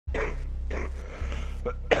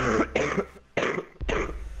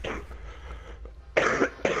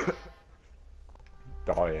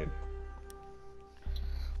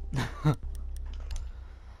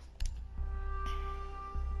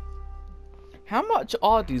How much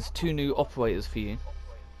are these two new operators for you?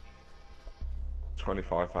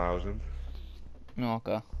 25,000. Oh,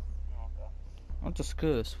 okay. I'm just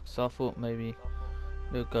curious because I thought maybe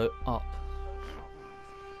they'll go up.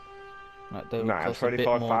 Like they would Nah, cost a bit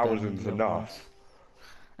more than 25,000's the other ones.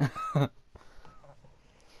 enough.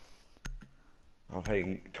 I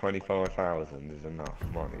think 25,000 is enough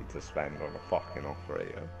money to spend on a fucking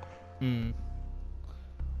operator. Hmm.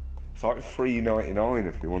 It's like $3.99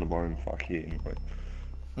 if you want to buy them fucking like,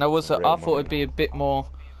 No, also real I thought money. it'd be a bit more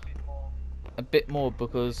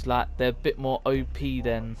because like they're a bit more OP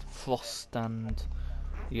than Frost and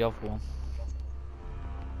the other one.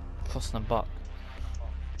 Frost and Buck.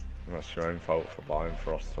 That's your own fault for buying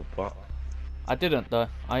Frost or Buck. I didn't though.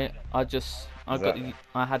 I had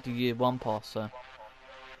the year one pass, so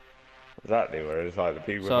Exactly, whereas like the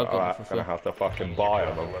people I that got them are for free. gonna have to fucking buy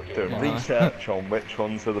them and do Yeah, research on which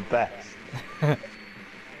ones are the best. I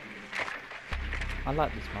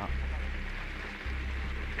like this map.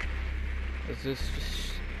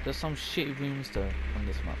 There's some shitty rooms though on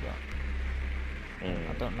this map though.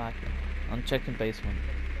 I don't like it. I'm checking basement.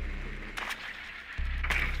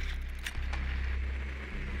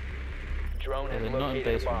 Drone Yeah, has they're not in located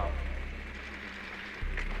a basement.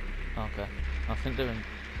 bomb. Okay. I think they're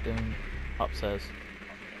in upstairs.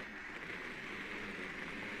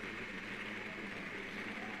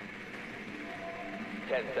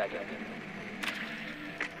 Ten seconds.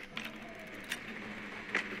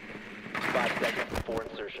 5 seconds before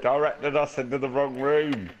insertion. Directed us into the wrong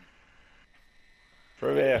room.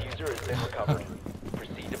 Through here. User has been recovered.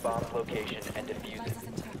 Proceed to bomb's location and defuse it.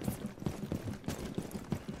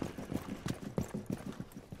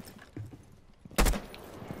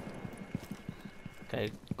 Okay,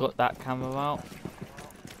 got that camera out.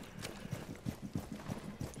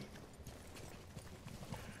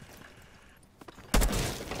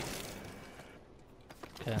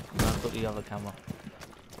 Okay, now I've got the other camera.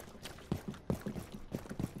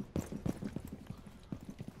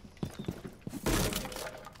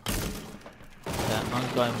 Yeah,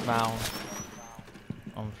 I'm going round.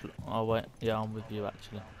 Oh wait, yeah, I'm with you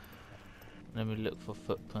actually. Let me look for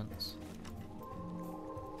footprints.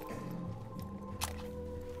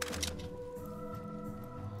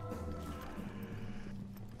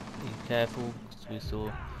 Be careful, because we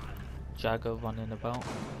saw Jagger running about.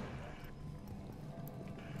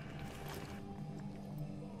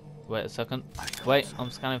 Wait a second. Wait, I'm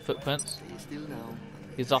scanning footprints.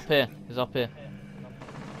 He's up here. He's up here.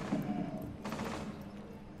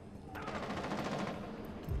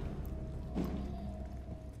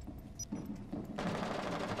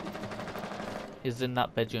 He's in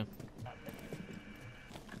that bedroom.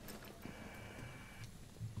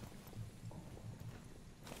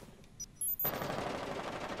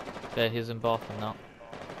 Okay, he's in bathroom now.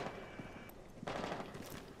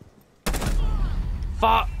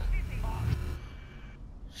 Fuck!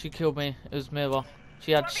 She killed me. It was Mira.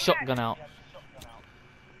 She had shotgun out.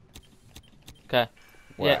 Okay.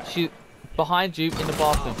 Where? Yeah, she behind you in the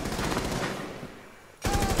bathroom.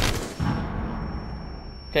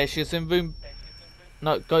 Okay, she's in room.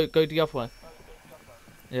 No, go the other way.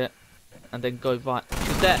 Yeah, and then go right.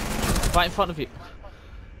 She's there, right in front of you.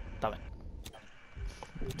 Damn it!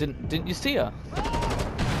 Didn't you see her?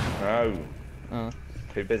 No.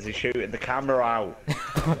 Too busy shooting the camera out.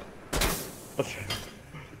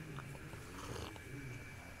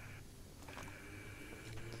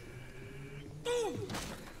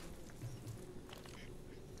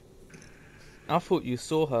 I thought you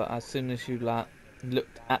saw her as soon as you like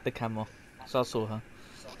looked at the camera. So I saw her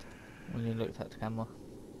when you looked at the camera.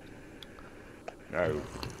 No.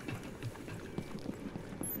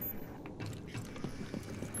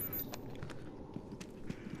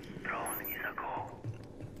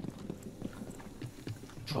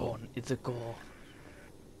 Drone is a go.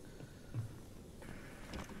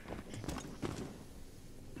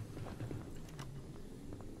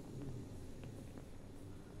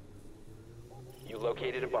 You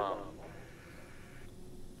located a bomb.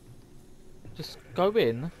 Just go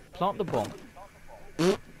in, plant the bomb.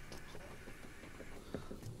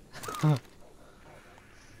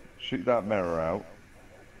 Shoot that mirror out.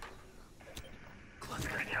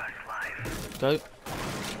 Go.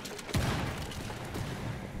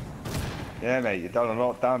 Yeah, mate, you've done a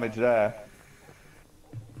lot of damage there.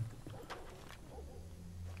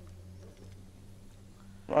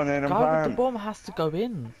 Run in and The plant. bomb has to go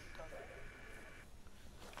in.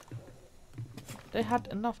 They had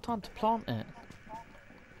enough time to plant it.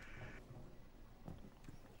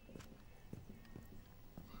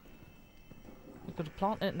 You could have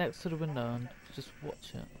planted it next to the window and just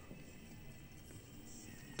watch it.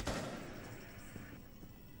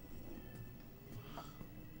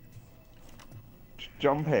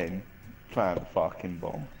 Jump in, plant the fucking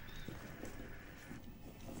bomb.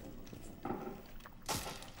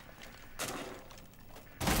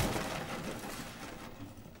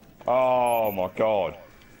 Oh my god.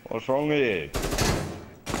 What's wrong with you?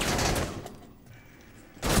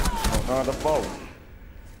 Oh, the bolt.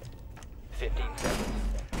 15 seconds.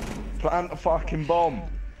 Plant the fucking bomb.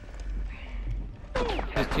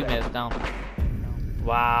 His teammate's down.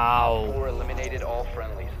 Wow. 4 eliminated all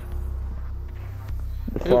friendlies.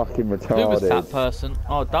 Fucking retarded. Who was that person?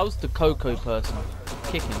 Oh, that was the Coco person.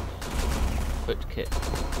 Kicking. Quick kick.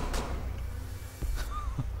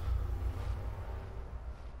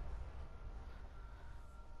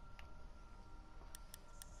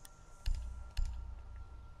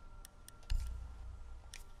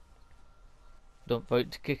 Don't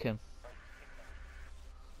vote to kick him.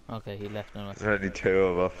 Okay, he left now. There's only 2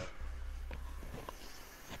 of us.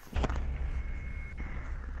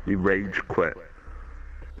 He rage quit.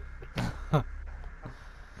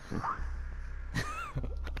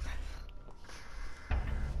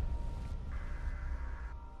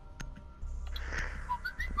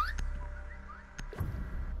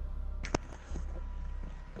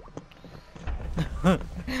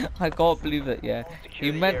 I can't believe it, yeah.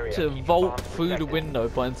 He meant to vault through the window,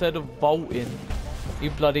 but instead of vaulting, he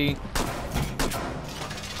bloody...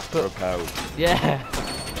 Propelled. Yeah.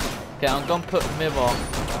 Okay, I'm gonna put a mirror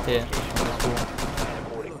here.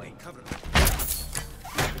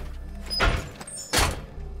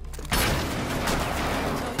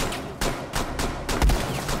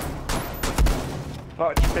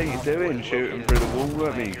 What do you think you're doing, shooting through the wall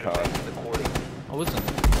at me, Carl? I wasn't.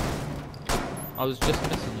 I was just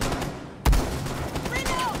missing you.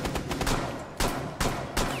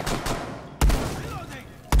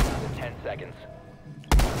 10 seconds.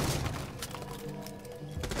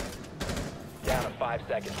 Down to 5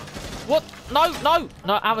 seconds. What? No, no,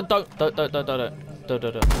 no, Aaron, don't.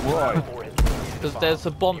 Why? Because there's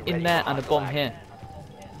a bomb in there and a bomb here.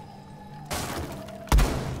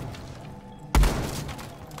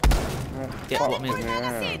 Get what I mean?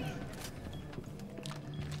 Yeah.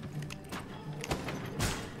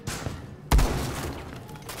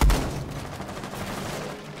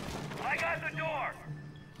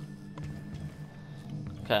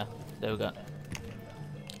 Okay, there we go.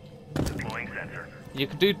 Deploying sensor. You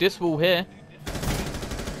can do this wall here.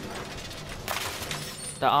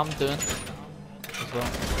 That I'm doing as well.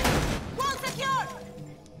 Wall secure.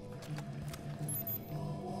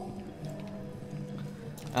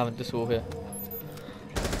 Having this wall here.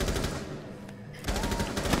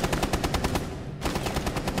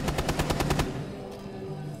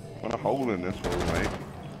 Want a hole in this wall, mate.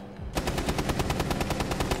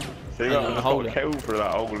 See, Yeah, I a hole got in. killed for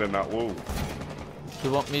that hole in that wall. Do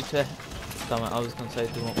you want me to... Damn it, I was going to say,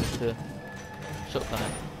 do you want me to shotgun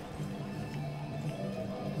it?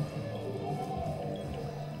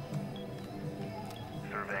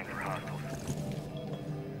 Surveying for hostiles.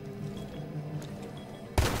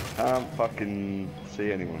 Can't fucking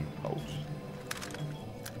see anyone. Holes.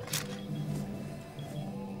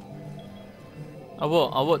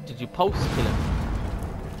 Oh what? Did you pulse kill him?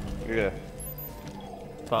 Yeah.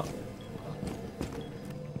 Fuck.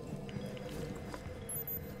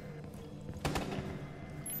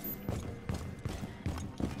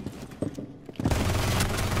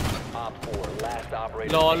 Op 4, last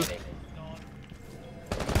operator Lol.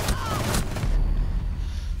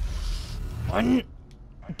 remaining.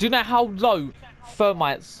 Do you know how low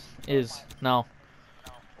thermites is now?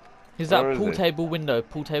 Is that Where is pool it? table window?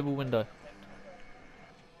 Pool table window.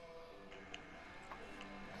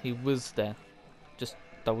 He was there. Just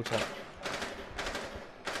double check.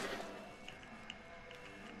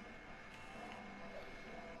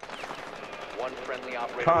 One friendly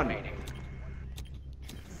operator Con. remaining.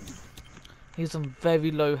 He's on very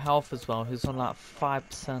low health as well. He's on like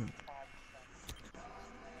 5%.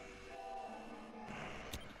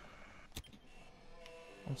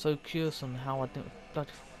 I'm so curious on how I didn't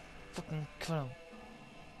bloody fucking kill him.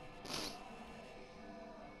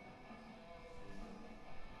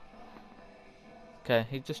 Okay,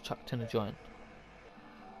 he just chucked in a joint.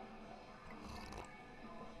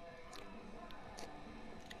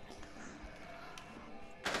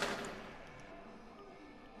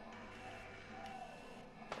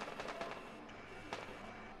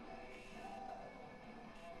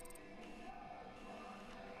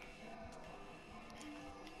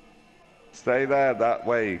 Stay there that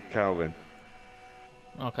way, Calvin.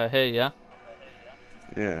 Okay, here, yeah?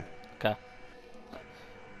 Yeah. Okay.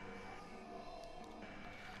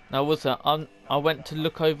 Now what's that? I went to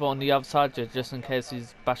look over on the other side just in case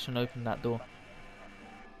he's bashing open that door.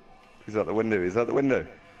 He's at the window. He's at the window.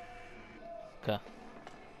 Okay.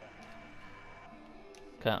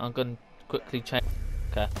 Okay, I'm gonna quickly change.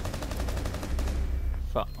 Okay.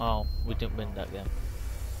 Fuck. Oh, we didn't win that game.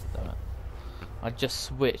 Damn it. I just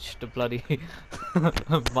switched the bloody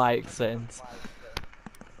mic settings.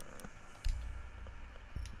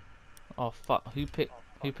 Oh fuck! Who picked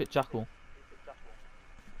Jackal?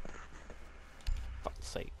 Fuck's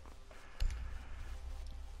sake!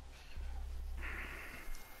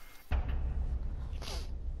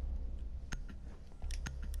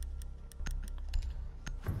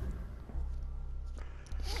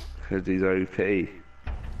 Because he's OP.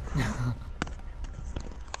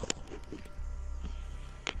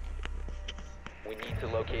 We need to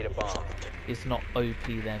locate a bomb. It's not OP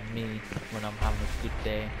than me when I'm having a good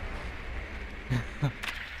day.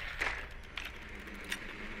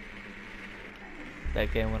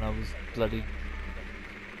 That game when I was bloody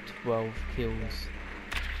 12 kills.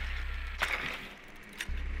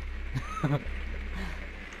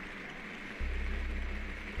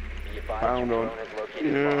 Be advised Found your on. drone has located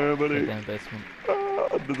a Yeah, bomb. buddy. Down basement. Ah,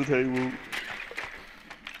 under the table.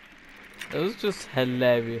 It was just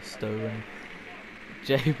hilarious though when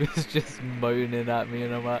Jay was just moaning at me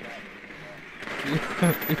and I'm like, he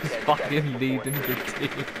was fucking leading the team.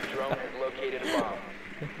 Drone has located a bomb.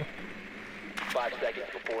 5 seconds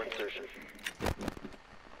before insertion.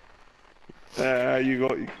 Ah, you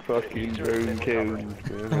got your fucking Diffuser has drone been killed.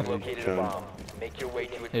 You've located a bomb. Make your way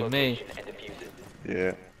to its Who, me? location and defuse it.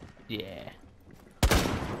 Yeah. Yeah.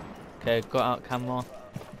 Okay, got out camera.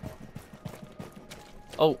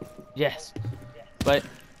 Oh, yes. Wait,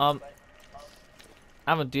 Aaron,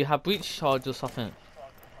 do you have breach charge or something?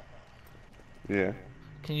 Yeah.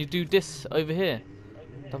 Can you do this over here?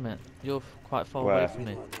 Damn it, you're quite far Where? away from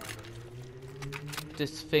me.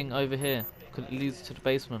 This thing over here, because it leads to the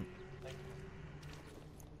basement.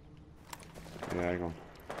 Yeah, hang on.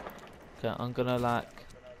 Okay, I'm gonna like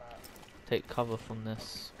take cover from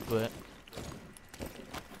this brick.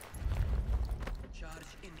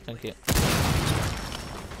 Thank you.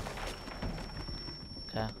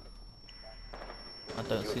 Okay. I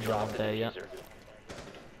don't see no one there yet.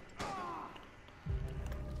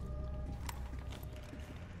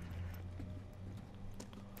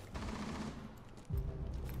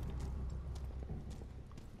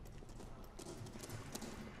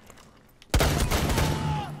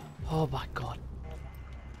 Oh my god.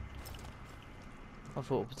 I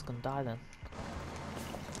thought I was gonna die then.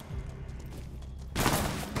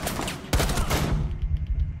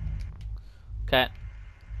 Okay.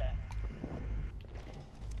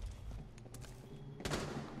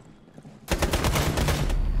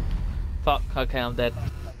 Fuck, okay, I'm dead.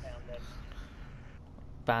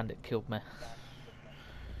 Bandit killed me.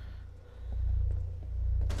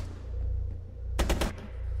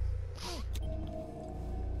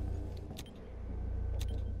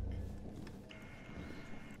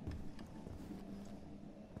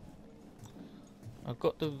 I've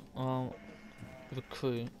got the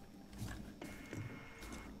recruit.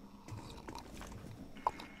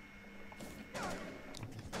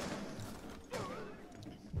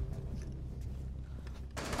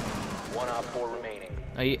 One op 4 remaining.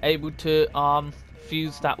 Are you able to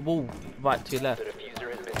fuse that wall right to your The left? diffuser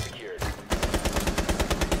has been secured.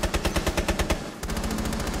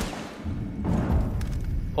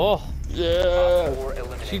 Oh, Yeah. Op 4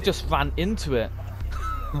 eliminated. she just ran into it.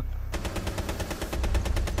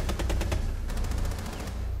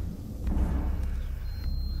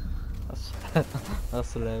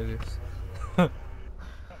 That's hilarious.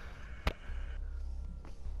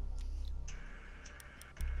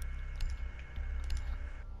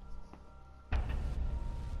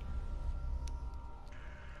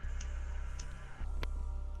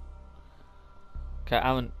 Okay,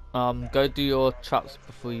 Aaron, go do your traps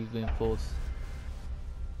before you reinforce.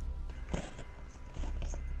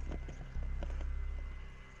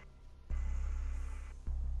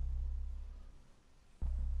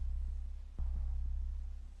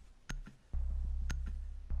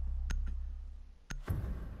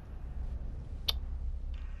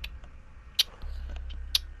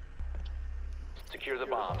 Secure the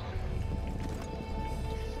bombs.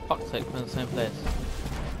 Fuck's sake, we're in the same place.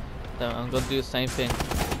 Then I'm gonna do the same thing.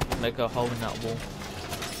 Make a hole in that wall.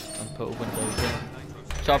 And put a window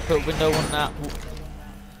in. Shall I put a window on that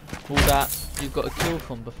wall that you got a kill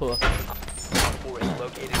from before? Op 4 is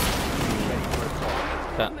located. Ready for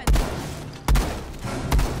assault. Okay.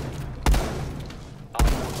 Op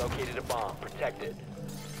 4 located a bomb. Protected.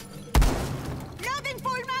 Loading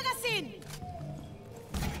full magazine!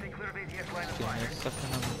 Give me a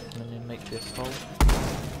second, let me make this hole.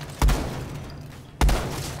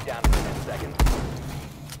 Down to 10 seconds.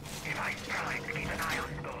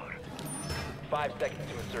 5 seconds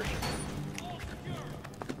to insertion.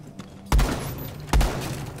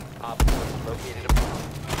 Op 4 has located a bomb.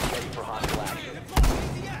 Ready for hostile action.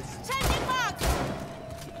 Changing back!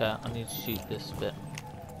 Okay, I need to shoot this bit.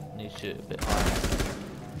 I need to shoot a bit higher.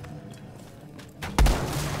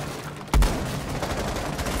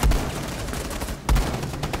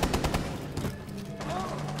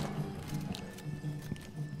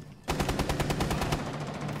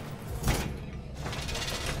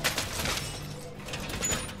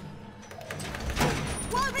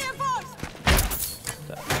 Wall reinforced!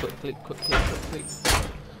 Okay, quickly.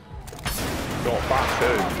 Got back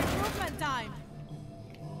too. Movement time!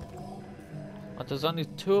 Oh, there's only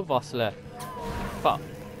 2 of us left. Fuck.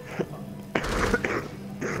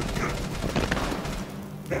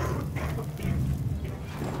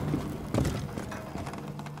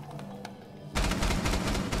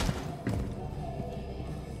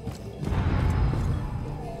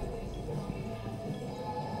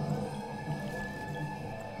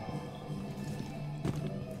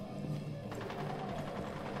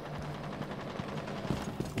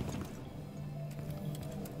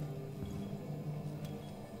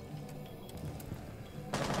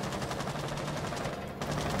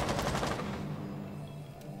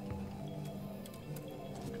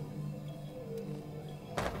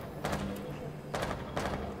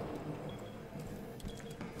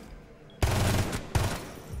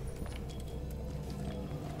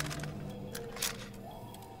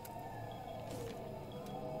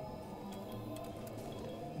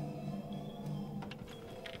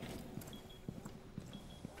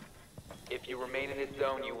 If you remain in this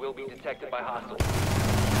zone, you will be detected by hostiles.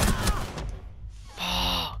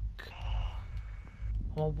 Fuck.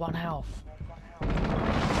 I'm on 1 health.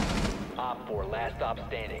 Op 4, last stop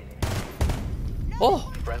standing.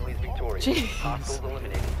 Oh! Friendly's victorious. Jeez. Hostiles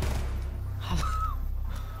eliminated.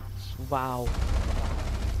 Wow.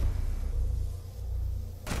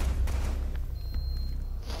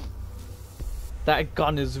 That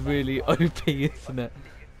gun is really OP, isn't it?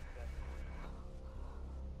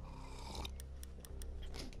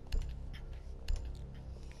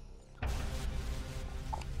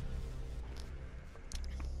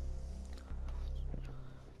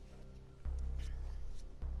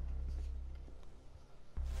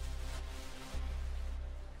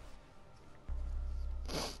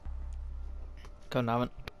 Go now.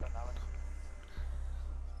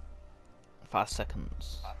 5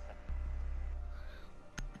 seconds.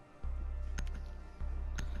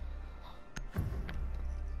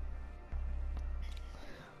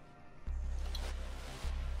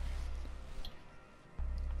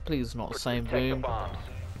 Please not same Protect the room. bombs.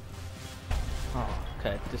 Oh,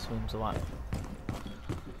 okay, this room's alright.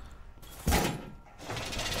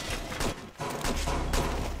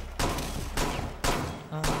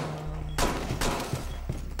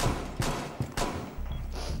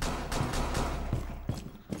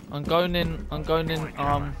 I'm going in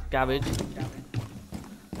garage.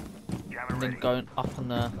 And then going up on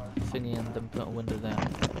the thingy and then put a window there.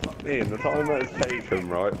 Ian, the time that it's taken,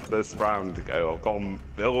 right, for this round to go, I've gone,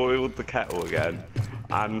 oiled the kettle again,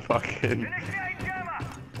 and fucking...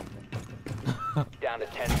 Down to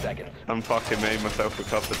 10 seconds. and fucking made myself a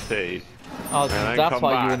cup of tea. Oh, And then that's come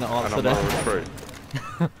why back, you didn't answer and I'm on that. recruit.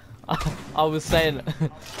 I was saying,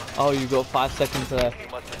 oh, you got 5 seconds left. You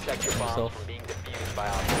must protect your bombs Yourself. from being defused by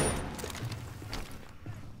hostiles.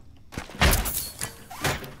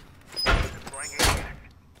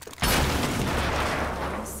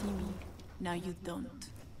 You see me, now you don't.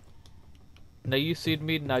 Now you see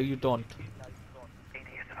me, now you don't.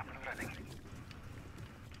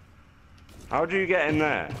 How do you get in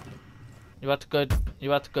there? You have to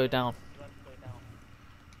go down.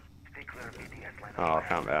 Oh, I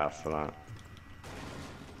can't be asked for that.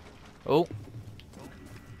 Oh.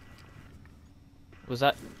 Was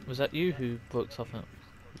that you who broke something?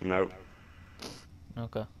 Nope.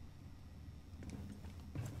 Okay.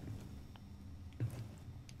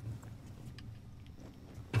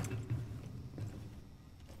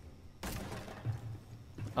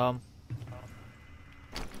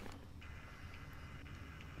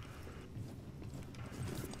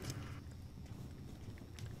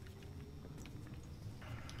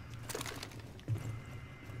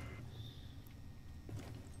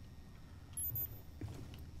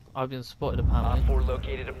 I've been spotted apparently. Op 4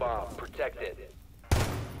 located a bomb. Protect it.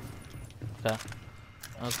 Okay.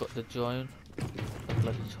 I've got the drone. They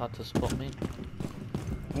bloody tried to spot me.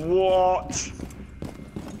 What?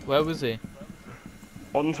 Where was he?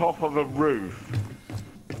 On top of a roof.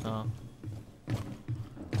 Oh.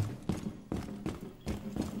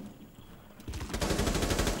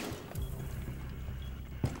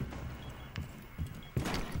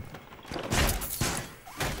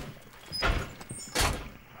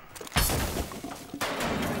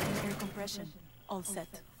 suppression. All set.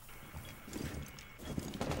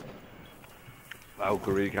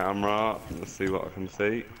 Valkyrie camera. Let's see what I can see.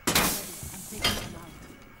 I'm taking them out.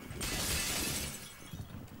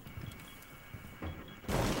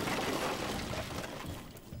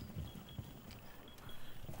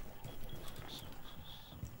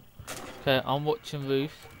 Okay, I'm watching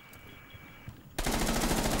roof.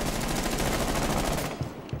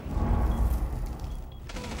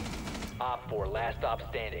 Op 4, last stop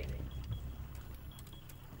standing.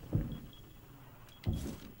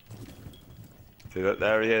 See that?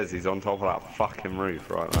 There he is. He's on top of that fucking roof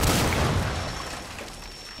right now.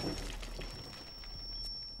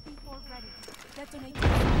 C4 ready. Detonate.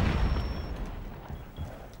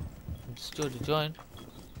 I'm still to join.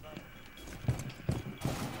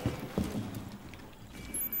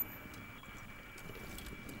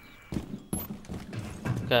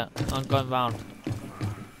 Okay, I'm going round.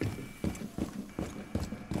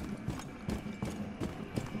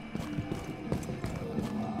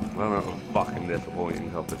 Well, that was a fucking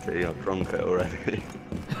disappointing cup of tea. I've drunk it already.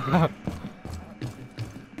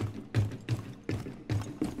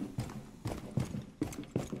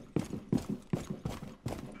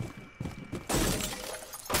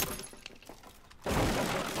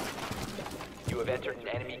 You have entered an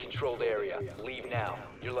enemy-controlled area. Leave now.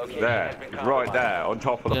 Your location has been There, compromised. right there, on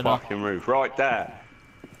top of the You know. fucking roof. Right there.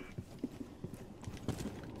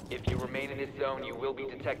 If you remain in this zone, you will be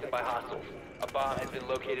detected by hostiles. A bomb has been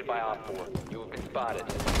located by Op 4. You have been spotted.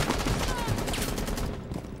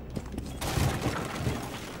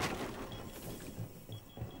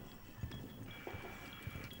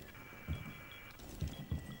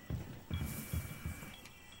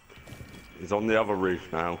 He's on the other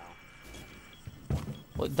roof now.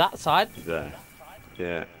 What, that side? There.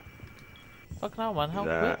 Yeah. Fucking hell, man, how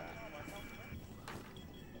There. quick?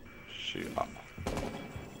 Shoot up.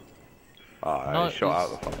 Oh, No, he shot out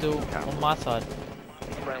the it's fucking still camera. on my side.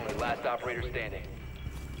 Friendly, last operator standing.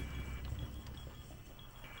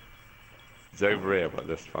 He's over here, but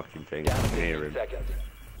this fucking thing Down to can hear 15 him.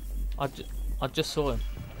 seconds. I just saw him.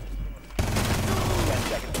 10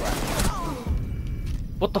 seconds left.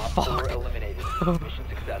 What the Op 4 fuck? eliminated. Mission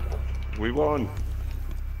successful. We won.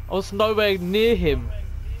 I was nowhere near him.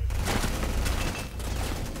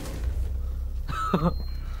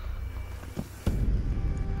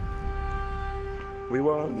 We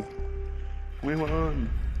won. We won.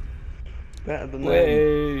 Better than them.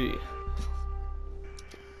 Way.